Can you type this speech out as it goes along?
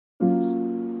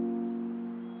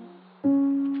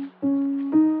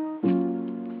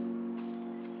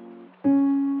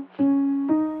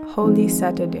Holy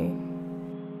Saturday.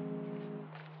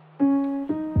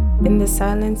 In the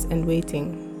silence and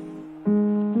waiting.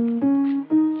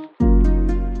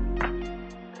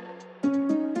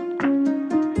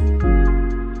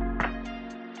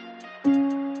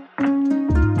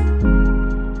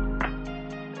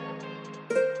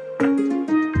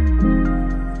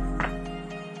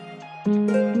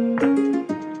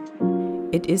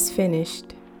 It is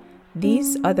finished.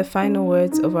 These are the final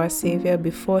words of our Savior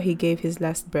before he gave his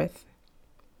last breath.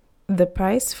 The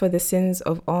price for the sins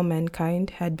of all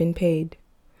mankind had been paid,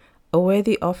 a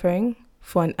worthy offering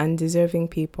for an undeserving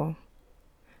people.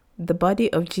 The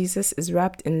body of Jesus is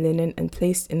wrapped in linen and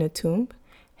placed in a tomb,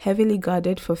 heavily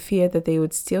guarded for fear that they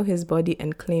would steal his body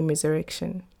and claim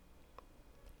resurrection.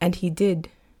 And he did.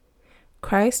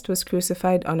 Christ was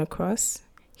crucified on a cross,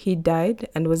 he died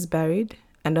and was buried,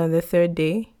 and on the third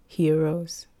day he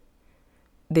arose.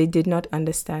 They did not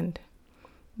understand.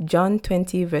 John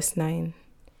 20 verse 9.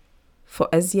 For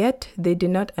as yet they did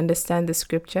not understand the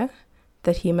scripture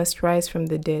that he must rise from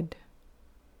the dead.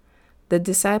 The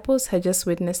disciples had just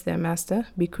witnessed their master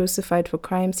be crucified for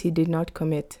crimes he did not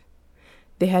commit.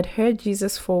 They had heard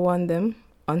Jesus forewarn them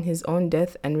on his own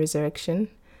death and resurrection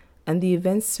and the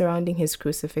events surrounding his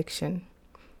crucifixion.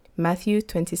 Matthew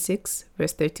 26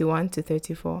 verse 31 to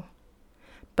 34.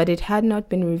 But it had not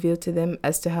been revealed to them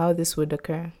as to how this would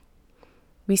occur.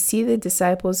 We see the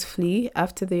disciples flee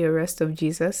after the arrest of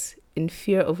Jesus in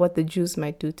fear of what the Jews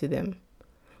might do to them.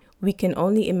 We can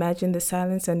only imagine the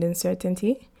silence and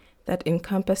uncertainty that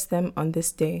encompassed them on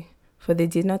this day, for they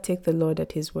did not take the Lord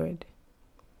at his word.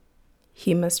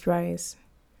 He must rise.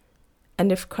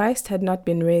 And if Christ had not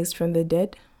been raised from the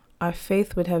dead, our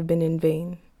faith would have been in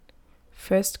vain.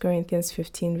 1 Corinthians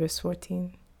 15 verse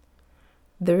 14.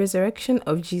 The resurrection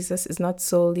of Jesus is not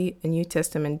solely a New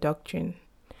Testament doctrine.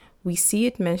 We see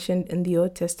it mentioned in the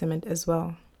Old Testament as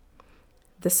well.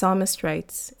 The psalmist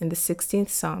writes in the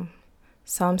 16th Psalm,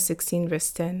 Psalm 16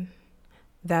 verse 10,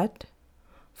 that,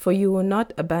 "For you will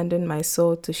not abandon my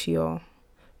soul to Sheol,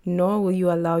 nor will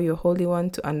you allow your Holy One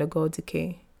to undergo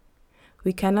decay."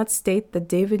 We cannot state that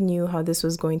David knew how this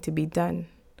was going to be done,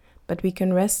 but we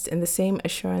can rest in the same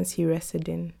assurance he rested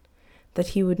in, that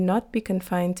he would not be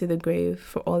confined to the grave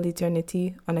for all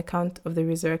eternity on account of the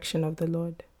resurrection of the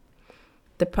Lord.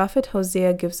 The prophet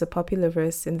Hosea gives a popular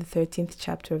verse in the 13th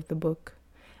chapter of the book,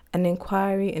 an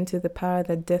inquiry into the power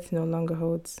that death no longer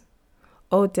holds.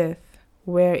 O death,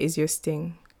 where is your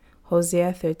sting?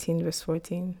 Hosea 13 verse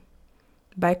 14.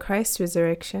 By Christ's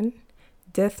resurrection,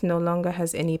 death no longer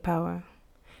has any power.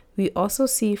 We also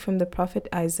see from the prophet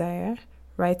Isaiah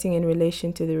writing in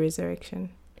relation to the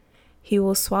resurrection. He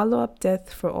will swallow up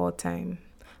death for all time,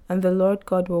 and the Lord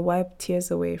God will wipe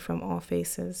tears away from all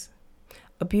faces.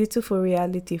 A beautiful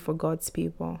reality for God's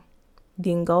people,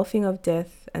 the engulfing of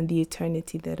death and the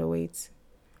eternity that awaits.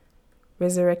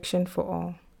 Resurrection for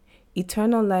all,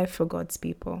 eternal life for God's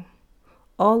people.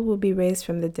 All will be raised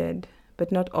from the dead,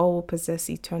 but not all will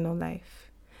possess eternal life.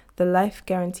 The life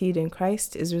guaranteed in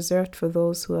Christ is reserved for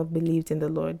those who have believed in the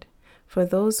Lord, for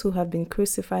those who have been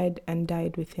crucified and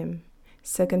died with him.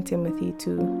 2 Timothy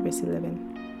 2 verse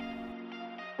 11.